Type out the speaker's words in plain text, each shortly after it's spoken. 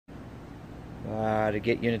To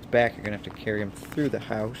get units back, you're going to have to carry them through the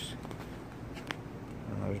house.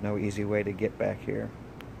 There's no easy way to get back here.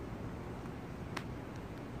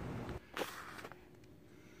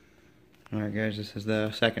 Alright guys, this is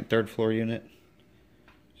the second, third floor unit.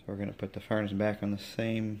 So we're going to put the furnace back on the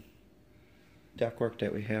same ductwork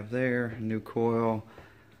that we have there. New coil.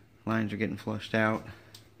 Lines are getting flushed out.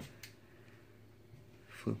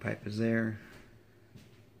 Flue pipe is there.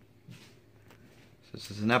 So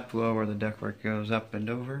this is an upflow where the ductwork goes up and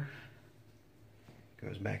over.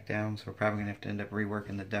 Goes back down, so we're probably going to have to end up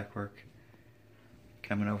reworking the ductwork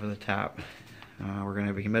coming over the top. We're going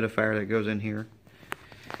to have a humidifier that goes in here,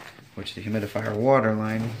 which the humidifier water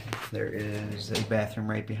line, there is a bathroom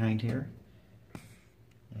right behind here.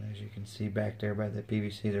 And as you can see back there by the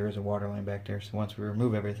PVC, there is a water line back there. So once we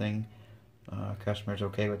remove everything, customer's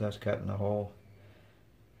okay with us cutting the hole,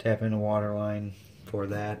 tapping the water line for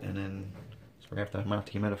that, and then so we have to mount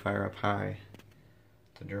the humidifier up high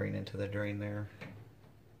to drain into the drain there.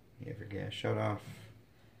 You have your gas shut off,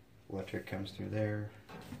 electric comes through there,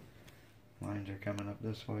 lines are coming up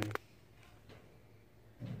this way.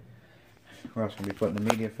 We're also going to be putting the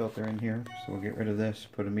media filter in here, so we'll get rid of this,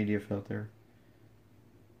 put a media filter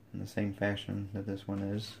in the same fashion that this one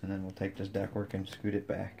is, and then we'll take this ductwork and scoot it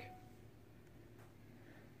back.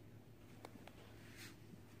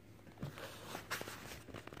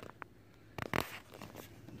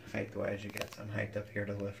 Height-wise, you got some height up here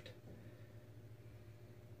to lift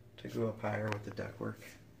to go up higher with the ductwork.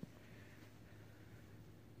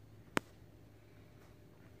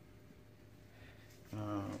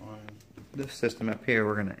 On this system up here,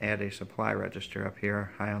 we're going to add a supply register up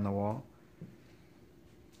here high on the wall.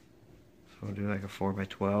 So we'll do like a 4x12.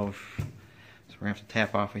 So we're going to have to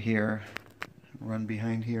tap off of here, run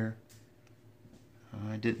behind here.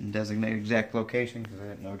 I didn't designate exact location because I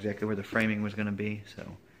didn't know exactly where the framing was going to be, so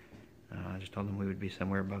I just told them we would be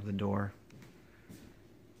somewhere above the door.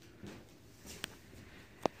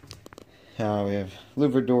 We have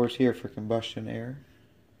louvered doors here for combustion air.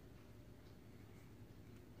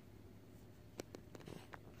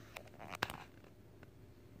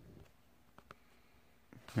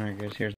 Alright guys, here's